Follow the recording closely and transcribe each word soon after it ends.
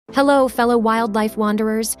Hello, fellow wildlife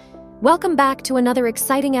wanderers. Welcome back to another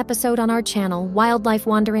exciting episode on our channel, Wildlife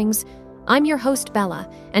Wanderings. I'm your host,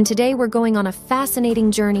 Bella, and today we're going on a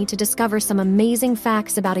fascinating journey to discover some amazing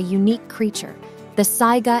facts about a unique creature, the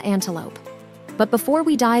Saiga antelope. But before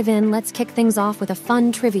we dive in, let's kick things off with a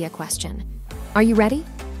fun trivia question. Are you ready?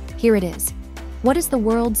 Here it is. What is the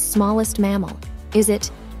world's smallest mammal? Is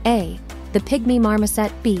it A, the pygmy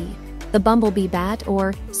marmoset, B, the bumblebee bat,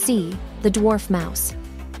 or C, the dwarf mouse?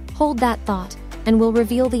 Hold that thought, and we'll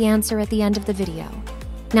reveal the answer at the end of the video.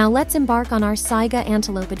 Now let's embark on our Saiga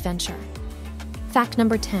antelope adventure. Fact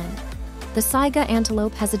number 10. The Saiga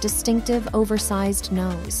antelope has a distinctive, oversized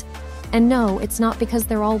nose. And no, it's not because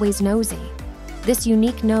they're always nosy. This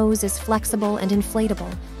unique nose is flexible and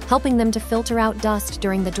inflatable, helping them to filter out dust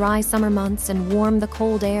during the dry summer months and warm the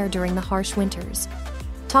cold air during the harsh winters.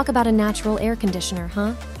 Talk about a natural air conditioner,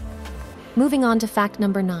 huh? Moving on to fact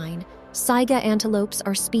number 9. Saiga antelopes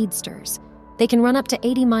are speedsters. They can run up to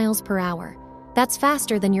 80 miles per hour. That's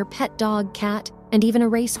faster than your pet dog, cat, and even a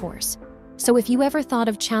racehorse. So if you ever thought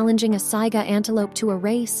of challenging a Saiga antelope to a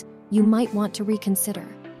race, you might want to reconsider.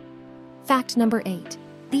 Fact number 8.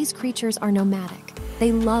 These creatures are nomadic.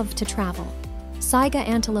 They love to travel. Saiga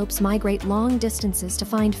antelopes migrate long distances to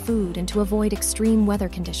find food and to avoid extreme weather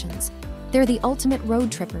conditions. They're the ultimate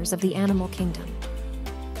road trippers of the animal kingdom.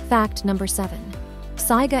 Fact number 7.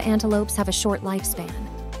 Saiga antelopes have a short lifespan.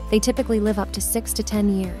 They typically live up to 6 to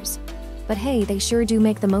 10 years. But hey, they sure do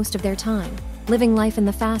make the most of their time, living life in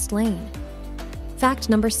the fast lane. Fact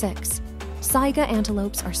number 6. Saiga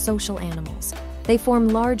antelopes are social animals. They form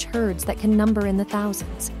large herds that can number in the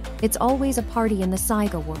thousands. It's always a party in the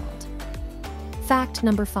Saiga world. Fact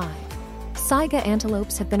number 5. Saiga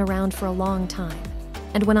antelopes have been around for a long time.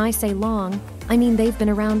 And when I say long, I mean they've been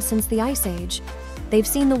around since the Ice Age. They've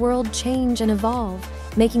seen the world change and evolve,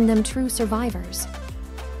 making them true survivors.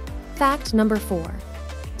 Fact number 4.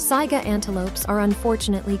 Saiga antelopes are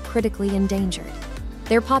unfortunately critically endangered.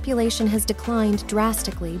 Their population has declined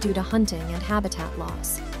drastically due to hunting and habitat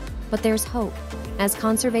loss. But there's hope, as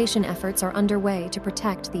conservation efforts are underway to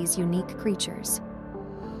protect these unique creatures.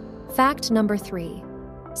 Fact number 3.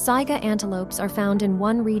 Saiga antelopes are found in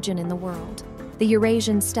one region in the world, the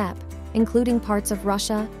Eurasian steppe, including parts of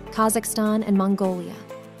Russia, Kazakhstan, and Mongolia.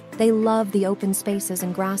 They love the open spaces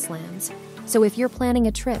and grasslands, so if you're planning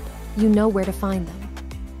a trip, you know where to find them.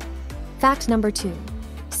 Fact number 2.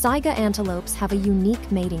 Saiga antelopes have a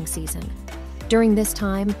unique mating season. During this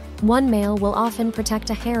time, one male will often protect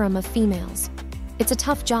a harem of females. It's a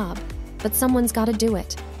tough job, but someone's got to do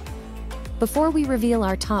it. Before we reveal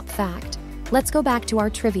our top fact, let's go back to our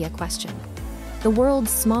trivia question. The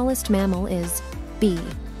world's smallest mammal is B,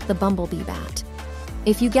 the bumblebee bat.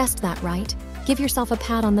 If you guessed that right, give yourself a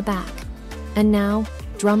pat on the back. And now,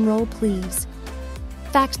 drum roll please.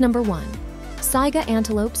 Fact number 1. Saiga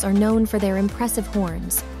antelopes are known for their impressive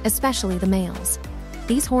horns, especially the males.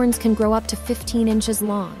 These horns can grow up to 15 inches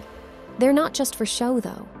long. They're not just for show,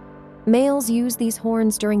 though. Males use these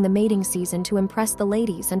horns during the mating season to impress the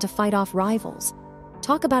ladies and to fight off rivals.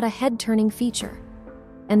 Talk about a head-turning feature.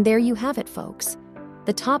 And there you have it, folks.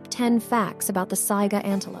 The top 10 facts about the Saiga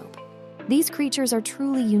antelope. These creatures are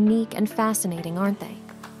truly unique and fascinating, aren't they?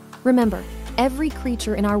 Remember, every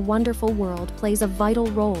creature in our wonderful world plays a vital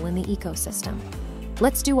role in the ecosystem.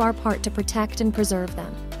 Let's do our part to protect and preserve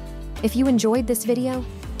them. If you enjoyed this video,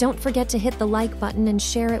 don't forget to hit the like button and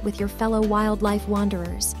share it with your fellow wildlife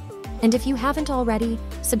wanderers. And if you haven't already,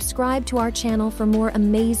 subscribe to our channel for more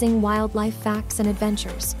amazing wildlife facts and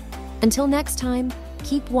adventures. Until next time,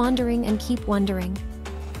 keep wandering and keep wondering.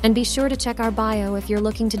 And be sure to check our bio if you're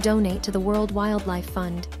looking to donate to the World Wildlife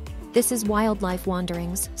Fund. This is Wildlife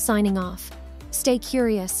Wanderings, signing off. Stay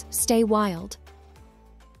curious, stay wild.